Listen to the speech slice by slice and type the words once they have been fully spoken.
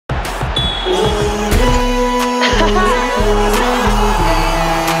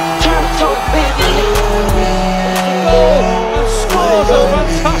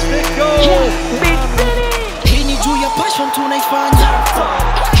passion tunaifanya.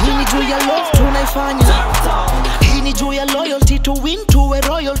 Hii ni juu ya love tunaifanya. Hii ni juu ya loyalty to win tuwe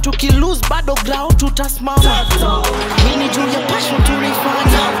royal. Tuki lose bado ground tutasimama. Hii ni juu ya passion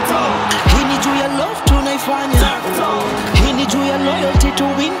tunaifanya. Hii ni juu ya love tunaifanya. Hii ni juu ya loyalty to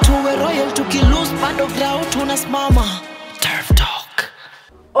win tuwe royal. Tuki lose bado ground tunasimama. Turf Talk.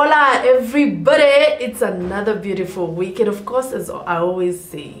 Hola everybody, it's another beautiful week, and of course, as I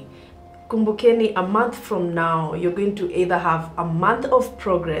always say, kumbukeni, a month from now you're going to either have a month of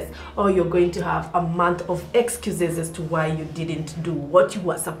progress or you're going to have a month of excuses as to why you didn't do what you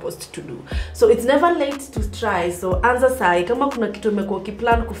were supposed to do. So it's never late to try. So anza sai, kama kuna kitu umekuwa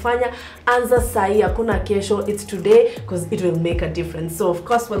ukiplan kufanya, anza sai, hakuna kesho, it's today, because it will make a difference. So of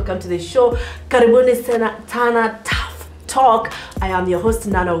course, welcome to the show. Karibuni Tana Turf Talk. I am your host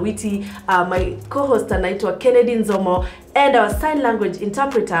ByNanaOwiti. My co-host anaitwa Kenneth Muguna, and our sign language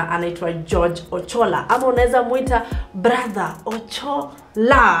interpreter anaitwa George Ochola. Ama unaweza muita brother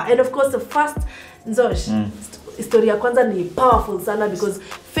Ochola. And of course the first historia kwanza ni powerful sana, because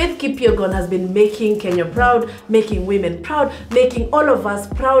Faith Kipyegon has been making Kenya proud, making women proud, making all of us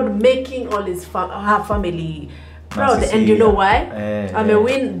proud, making all her family proud. And you know why? I'm a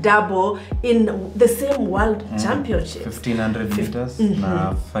win double in the same world championship. 1500 meters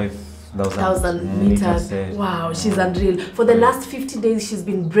na 5,000 meters. Wow, she's unreal. For the last 50 days, she's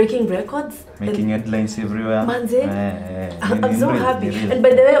been breaking records. Making headlines everywhere. Manze, I'm so happy. And by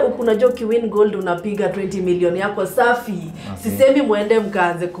the way, ukunajua ukiwin gold unapiga 20 million yako safi. Sisemi muende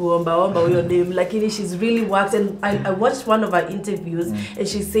mkaanze kuomba huyo name, lakini she's really worked. And I watched one of her interviews, and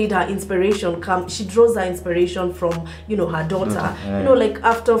she said her inspiration she draws her inspiration from, you know, her daughter. You know, like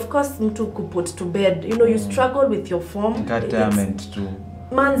after, of course, mtu kuput to bed, you know, you struggle with your form.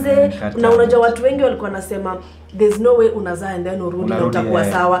 Manze, na unajua watu wengi walikuwa nasema there's no way unazaa and then urudi na utakuwa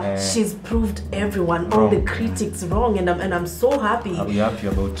sawa. She's proved everyone, all the critics wrong, and I'm so happy. Are you happy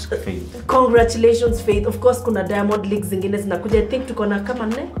about Faith? Congratulations Faith. Of course kuna Diamond League zingine zinakuja. I think tuko na kama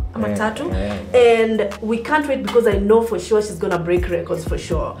 4 ama 3, and we can't wait, because I know for sure she's gonna break records for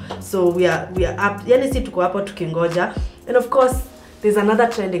sure. So we are up. Yani si tuko hapa tukingoja. And of course there's another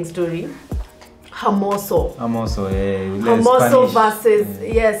trending story. Hamoso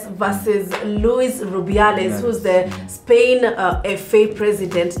versus Luis Rubiales, who's the Spain FA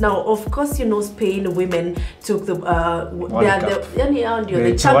president. Now, of course, you know, Spain women took the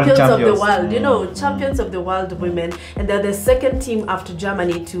champions of the world. You know, champions of the world women, and they're the second team after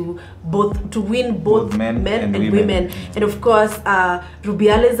Germany to win both men and women. And of course,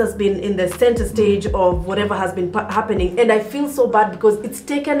 Rubiales has been in the center stage of whatever has been happening, and I feel so bad because it's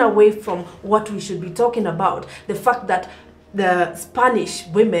taken away from what we should be talking about. The fact that the Spanish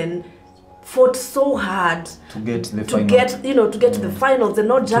women fought so hard to get to the finals, and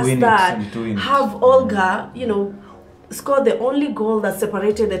not just that, have Olga, you know, scored the only goal that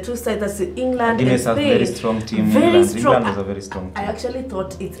separated the two sides. That's England and Spain. A very strong team. Very strong. England was a very strong team. I actually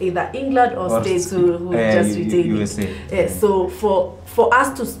thought it's either England or States who just retained USA. it. So for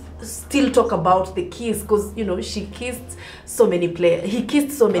us to still talk about the kiss, because you know he kissed so many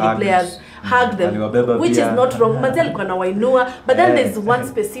players, hugged them, which is not wrong. But then there's one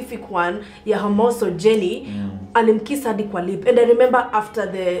specific one, Hamoso Jenny, alimkiss hadi kwa lip. And I remember after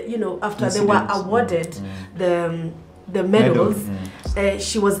they were awarded the medals,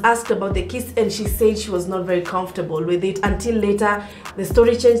 she was asked about the kiss, and she said she was not very comfortable with it, until later the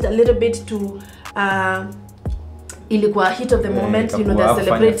story changed a little bit to ilikuwa hit of the moment, you know, they're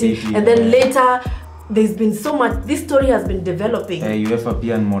celebrating, and then later there's been so much. This story has been developing. UEFA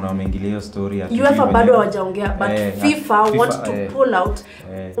pia nimeona wameingilia story. UEFA bado hawajaongea, but FIFA want to pull out,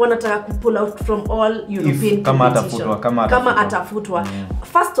 wanataka pull out from all European competition. Kama atafutwa.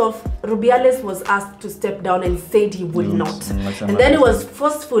 First off, Rubiales was asked to step down and said he would not. And then he was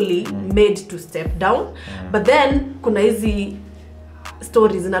forcefully made to step down. But then kuna hizi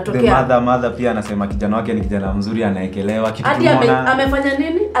stories zinatokea. The mother pia anasema kijana wake ni kijana mzuri, anaekelewa kitu. Amefanya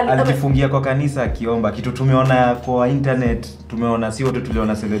nini? Alijifungia kwa kanisa akiomba. Kitu tumeona kwa internet, tumeona si wote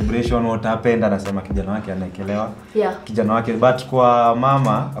tuliona celebration what happened, anasema kijana wake anaekelewa. Kijana wake, but kwa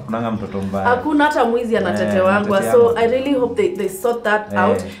mama hakunanga mtoto mbaya. Hakuna hata mwizi anatetewangwa. So I really hope they sort that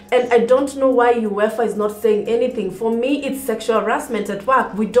out. And I don't know why UEFA is not saying anything. For me, it's sexual harassment at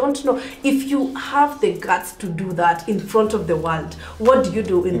work. We don't know if you have the guts to do that in front of the world. What do you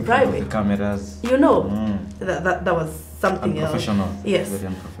do in private? The cameras. You know, that was something else. Yes. Very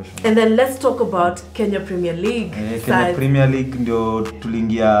unprofessional. And then let's talk about Kenya Premier League. Kenya Premier League ndio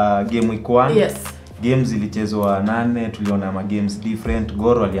tuliingia game week 1. Yes. games zilichezwa 8, tuliona ma games different.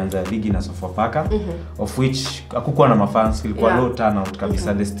 Gor walianza ligi na Sofapaka, of which hakukuwa na mafans, ilikuwa low turnout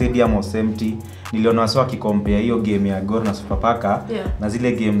kabisa. The stadium was empty. Niliona wasa wakicompare hiyo game ya Gor na Sofapaka na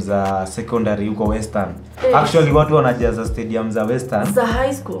zile games za secondary huko Western. Actually watu wanajaza stadium za Western za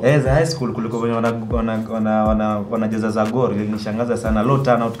high school. Za high school kuliko wenye wanajaza za Gor. Ilinishangaza sana, low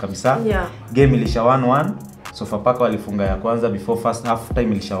turnout kabisa. Game ilisha 1-1. Sofapaka walifunga ya kwanza before first half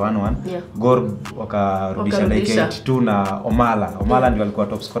time ilisha 1-1. Gor wakarudisha dakika 82 na Omala ndio alikuwa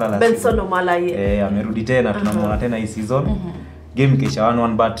top scorer last season. Benson Omala amerudi tena, tunamuona tena hii season. Game kisha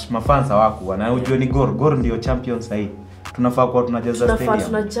 1-1 but mafans hawakuwa na ujue ni Gor ndio champion sasa. Tunafaa kwa tunajaza stadium.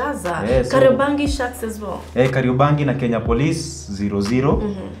 Tunajaza. Kariobangi Sharks as well. Kariobangi na Kenya Police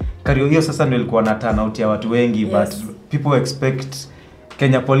 0-0. Hiyo sasa ndio ilikuwa na turnout ya watu wengi but people expect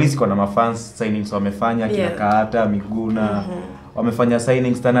Kenya Police kwa na mafans signings wamefanya kina Kaata, Muguna, wamefanya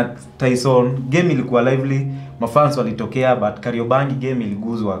signings tena Tyson. Game ilikuwa lively, mafans walitokea but Kariobangi game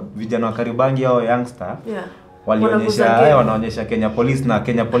iliguzwa. Vijana wa Kariobangi hao youngster wanaonyesha Kenya Police, na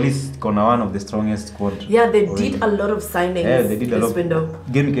Kenya Police kona one of the strongest squad. They did a lot of signings. They did a lot.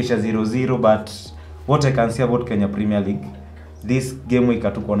 Game kesha 0-0 but what I can say about Kenya Premier League, this game week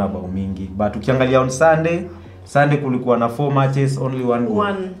hatuko na bao mingi but ukiangalia on Sunday kulikuwa na 4 matches, only one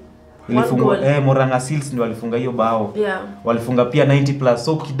goal. Ilifunga Moranga Seals ndio walifunga hiyo bao. Walifunga pia 90+,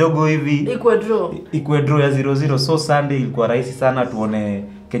 so kidogo hivi equal draw ya 0-0. So Sunday ilikuwa rahisi sana tuone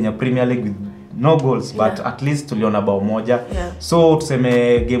Kenya Premier League with no goals but at least tuliona bao moja. So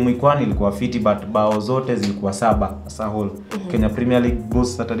tuseme game week 1 ilikuwa fiti but bao zote zilikuwa 7 as a whole. Kenya Premier League both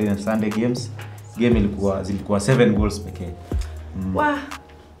Saturday and Sunday games zilikuwa 7 goals pekee. Wow.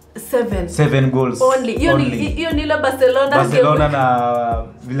 7 goals only. Hiyo ni la Barcelona na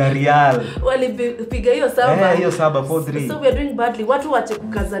Villarreal walipiga hiyo 7. Hiyo 7 4-3. So we are doing badly. Watu wache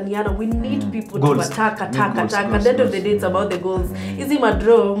kukazaniana. We need people to attack. At the end of the day it's about the goals. Hizi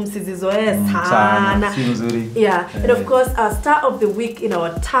madraw msizizoe sana. Si nzuri. And of course our star of the week in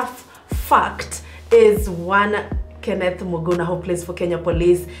our tough fact is one Kenneth Muguna, who plays for Kenya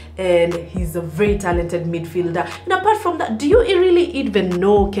Police, and he's a very talented midfielder. And apart from that, do you really even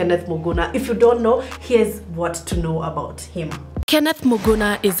know Kenneth Muguna? If you don't know, here's what to know about him. Kenneth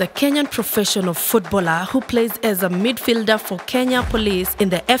Muguna is a Kenyan professional footballer who plays as a midfielder for Kenya Police in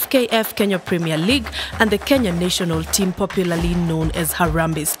the FKF Kenya Premier League and the Kenya national team, popularly known as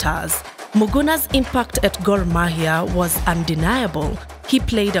Harambee Stars. Muguna's impact at Gormahia was undeniable. He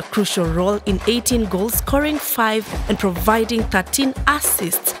played a crucial role in 18 goals, scoring 5 and providing 13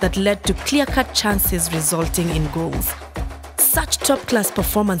 assists that led to clear-cut chances resulting in goals. Such top-class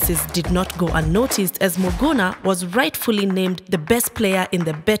performances did not go unnoticed as Muguna was rightfully named the best player in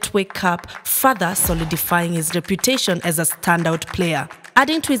the Betway Cup, further solidifying his reputation as a standout player.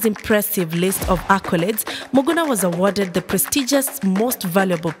 Adding to his impressive list of accolades, Muguna was awarded the prestigious Most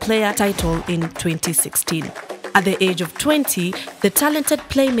Valuable Player title in 2016. At the age of 20, the talented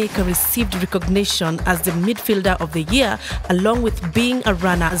playmaker received recognition as the Midfielder of the Year, along with being a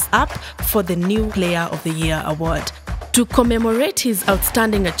runners-up for the New Player of the Year award. To commemorate his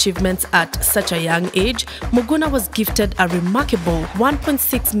outstanding achievements at such a young age, Muguna was gifted a remarkable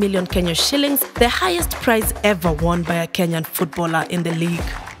 1.6 million Kenya shillings, the highest prize ever won by a Kenyan footballer in the league.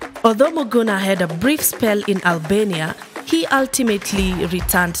 Although Muguna had a brief spell in Albania, he ultimately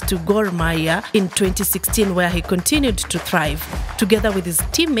returned to Gormahia in 2016, where he continued to thrive. Together with his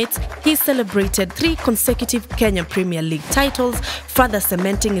teammates, he celebrated 3 consecutive Kenya Premier League titles, further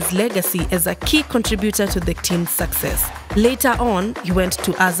cementing his legacy as a key contributor to the team's success. Later on, he went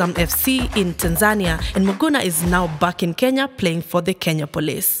to Azam FC in Tanzania, and Muguna is now back in Kenya playing for the Kenya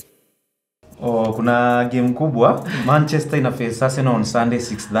Police. Kuna game kubwa, Manchester ina face Arsenal on Sunday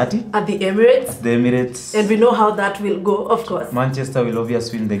 6:30 at the Emirates. At the Emirates. And we know how that will go, of course. Manchester will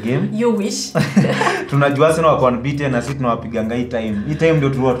obviously win the game. You wish. Tunajua Arsenal wako unbeaten na sisi tunawapiganga hii time. Hii time ndio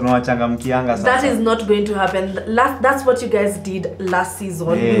tunawachangamkianga sasa. That is not going to happen. That's what you guys did last season.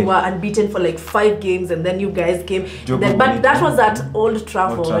 We were unbeaten for like 5 games and then you guys came. But that was at Old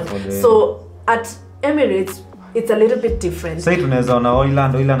Trafford. So at Emirates it's a little bit different. Sasa tunaweza ona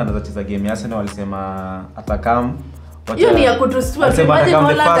Oiland anaweza cheza game ya Arsenal, walisema atakam. Hiyo ni ya kutustua.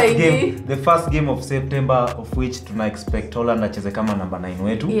 The first game of September, of which tuna expect Holland acheze kama number 9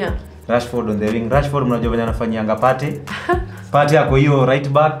 wetu. Rashford on the wing. Rashford mnajua venye anafanyanga Partey yako hiyo right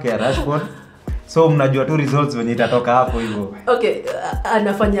back ya Rashford. So mnajua tu results venye itatoka hapo hivyo. Okay,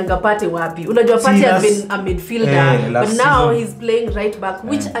 anafanyanga Partey wapi? Unajua Partey has been a midfielder, but now he's playing right back,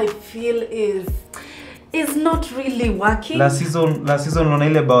 which I feel is not really working. La season unaona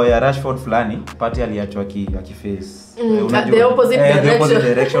ile bao ya Rashford fulani, Partey aliachwa akiface the opposite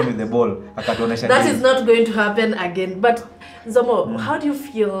direction with the ball. Akatuonesha that is not going to happen again. But Zomo, how do you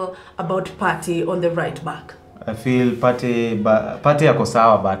feel about Partey on the right back? I feel Partey yako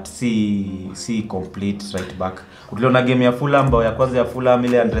sawa but si complete right back. Uliona game ya Fulham ambao ya kwanza ya Fulham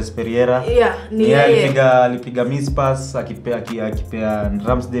ile Andres Pereira. Yeah, ni yeye. Alipiga miss pass akipea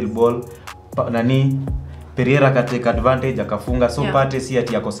Ramsdale ball. Pereira katake advantage akafunga, so Partey si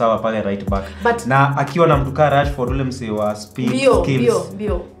ati yako sawa pale right back. But na akiwa na mtuka Rashford ule mse wa speed skills.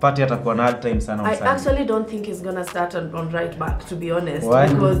 Partey atakuwa na hard time sana I actually don't think he's going to start on right back, to be honest. Why?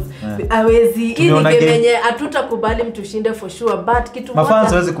 Because hawezi ili game yenye hatutakubali mtushinde for sure, but kitu moja mafans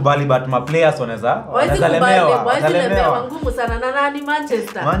hawezi kubali but ma players wanaweza lemewa ngumu sana na nani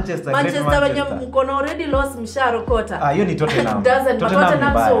Manchester wenye mkono already lost msharokota. Hiyo ni Tottenham.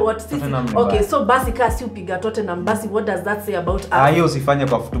 Tottenham so what? Okay, so basi kasi upiga Tottenham, basi what does that say about us? Hiyo usifanye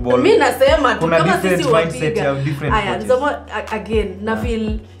kwa football. Mimi nasema tu kama sisi mindset ya different coaches. So again, na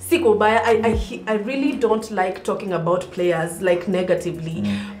feel siko baya. I really don't like talking about players like negatively,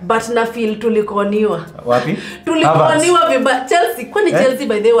 but na feel tulikoniwa. Wapi? Tulikoniwa vibaya. Chelsea, kwani Chelsea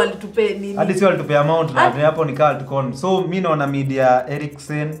by the way walitupe nini? Hadi si walitupe amount na hapo nikawa tukon. So mimi naona media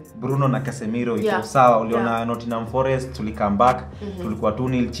Eriksen, Bruno na Casemiro iko sawa. Uliona Nottingham Forest tulikam back, tulikuwa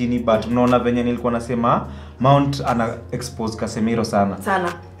 2-0 chini, but mnaona venye nilikuwa nasema Mount ana expose Casemiro sana.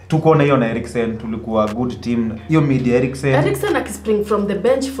 Tuko na hiyo na Eriksen, tulikuwa good team. Hiyo media Eriksen akispring from the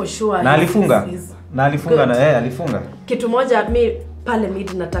bench for sure. Na alifunga na alifunga. Kitu moja mi pale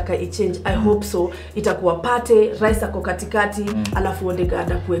mid nataka i-change. I hope so. Itakuwa Partey, Rice ako katikati, alafu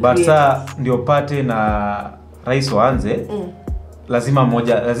Odegaard akuwe creative. But saa ndio Partey na Rice waanze.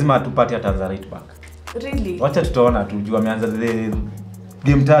 Lazima tupate atanza right back. Really? Wacha tutaona tujua ameanza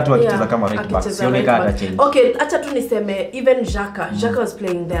game 3 akicheza kama right back. Sioni kama change. Okay, acha tu niseme even Xhaka was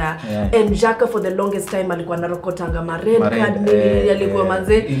playing there, and Xhaka for the longest time alikuwa narokotanga ma red card alikuwa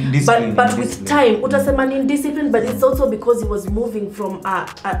manze, but with time utasema ni indiscipline, but it's also because he was moving from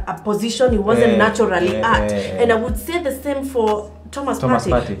a position he wasn't naturally at, and I would say the same for Thomas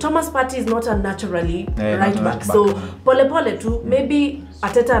Partey. Thomas Partey is not a naturally right back. So pole tu, maybe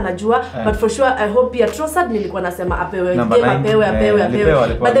Ateta anajua, but for sure I hope ya Trossard nilikuwa nasema apewe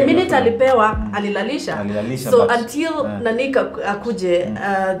but the minute alipewa alilalisha. So until Nanika akuje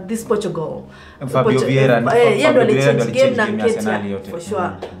this Portugal Fabio Vieira ndo alichange game na Ketia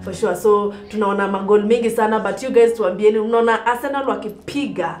for sure. So tunaona magol mingi sana, but you guys tuambieni unaona Arsenal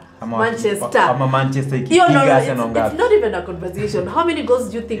wakipiga Manchester ikipiga Arsenal ngapi? It's not even a conversation. How many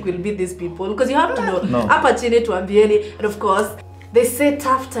goals do you think will be these people? Because you have to know. Hapa chini tuambieni, and of course they say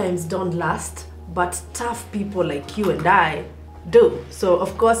tough times don't last, but tough people like you and I do. So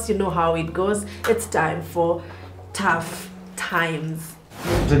of course you know how it goes. It's time for tough times.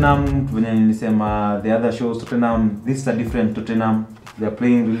 Tottenham, when nilisema the other shows, Tottenham, this is a different Tottenham. They're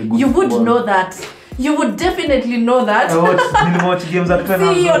playing really good. You would know that. You would definitely know that. I watch games at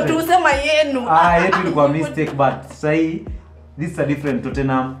Tottenham. See, you sema yenu. Yetu ilikuwa mistake, but say this is a different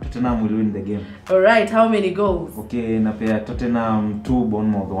Tottenham. Tottenham will win the game. All right, how many goals? Okay, napea Tottenham 2,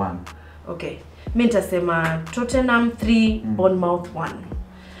 Bournemouth 1. Okay. Mimi nitasema Tottenham 3, Bournemouth 1.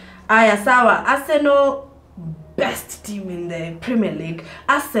 Aya sawa, Arsenal best team in the Premier League.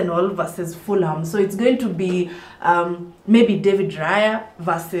 Arsenal versus Fulham. So it's going to be maybe David Raya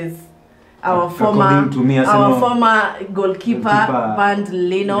versus our former goalkeeper Van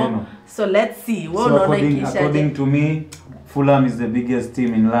Leno. So let's see. So according to me, Fulham is the biggest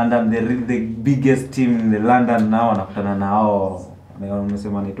team in London. They're the biggest team in the London now. Wanakutana nao.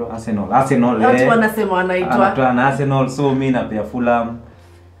 Wanasema naitwa Arsenal. Watu wanasema wanaitwa Arsenal. So mimi napea Fulham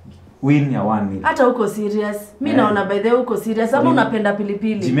win ya 1-0. Hata uko serious? Mimi naona by the way uko serious. Ama unapenda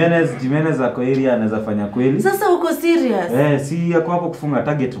pilipili? Jimenez ako area anaweza fanya kweli. Sasa uko serious? Si yako hapo kufunga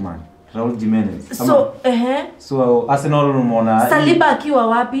target man. Raul Jimenez. So Arsenal umeona Saliba akiwa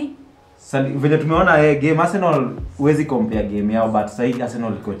wapi? Vile tumeona game Arsenal huwezi compare game yao, but sasa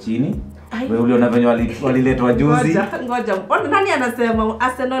Arsenal iko chini. Wewe uliona venye waliletwa juzi. Ngoja. Nani anasema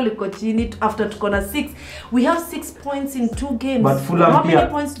Arsenal iko chini after tuko na 6? We have 6 points in 2 games. But Fulham, how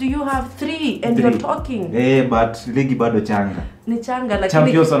many points do you have? 3, and you're talking. But ligi bado changa. Ni changa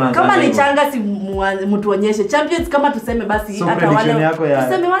lakini kama ni changa si mtuonyeshe. Champions kama tuseme basi so hata wale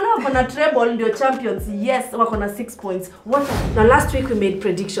tuseme wale wako na treble ndio champions. Yes, wako na 6 points. Now last week we made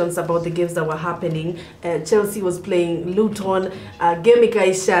predictions about the games that were happening. Chelsea was playing Luton. Game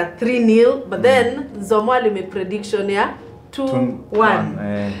ikaisha 3-0, but then Zomwali made prediction ya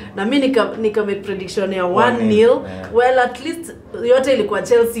 2-1. Na mimi nika made prediction ya 1-0. Well, at least yote ilikuwa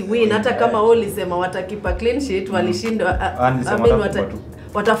Chelsea win, hata kama wao lisema watakipa clean sheet, walishindwa.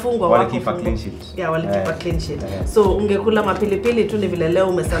 watafungwa walikipa clean sheet. Yeah, walikipa clean sheet. So ungekula mapilipili tu ni vile leo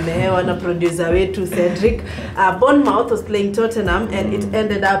umesamehewa na producer wetu Cedric. Bournemouth was playing Tottenham and it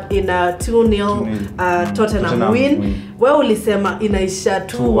ended up in a 2-0 Tottenham win. Wewe ulisema inaisha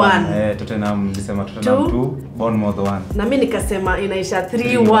 2-1. Tottenham nilisema Tottenham 2, Bournemouth 1. Na mimi nikasema inaisha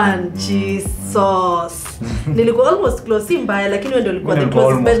 3-1. Jesus. Nilikuwa almost close, si mbaya lakini wewe ndio ulikuwa the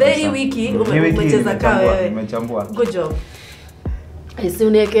close. But hii wiki umecheza kama wewe. Umechambua. Good job.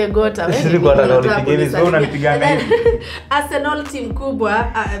 Isiunieke gota wewe. Arsenal team kubwa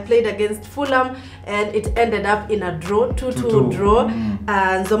played against Fulham and it ended up in a draw 2-2 draw.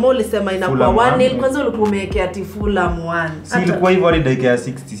 And Zomo ulisema inakuwa 1-0 kwanza ulikuwa umewekea ati Fulham 1. Si ilikuwa hivyo hadi dakika ya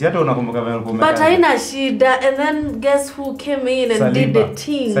 60. Si hata unakumbuka vile ulikuwa umeweka. But haina shida and then guess who came in and did the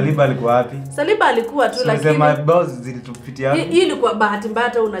thing. Saliba alikuwa wapi? Saliba alikuwa tu lakini sema balls zilitupitia. Hii ilikuwa bahati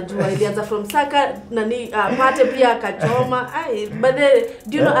mbaya unajua ilianza from Saka nani Pate pia akachoma. But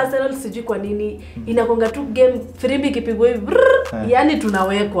do you know Arsenal sijui kwa nini inakonga tu game Firimbi kipigwa hivi yani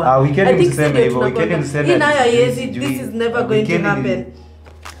tunawekwa. Weekend mseme hivyo, weekend mseme. This is never going to happen.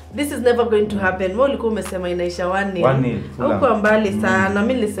 This is never going to happen. Wewe ulikuwa umesema inaisha 1-0. Huko mbali sana.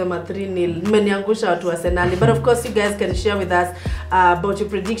 Mimi nilisema 3-0. Mmeniangusha watu wa Arsenal. But of course you guys can share with us about your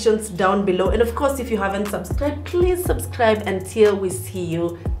predictions down below. And of course if you haven't subscribed, please subscribe until we see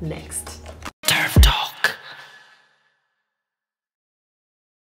you next.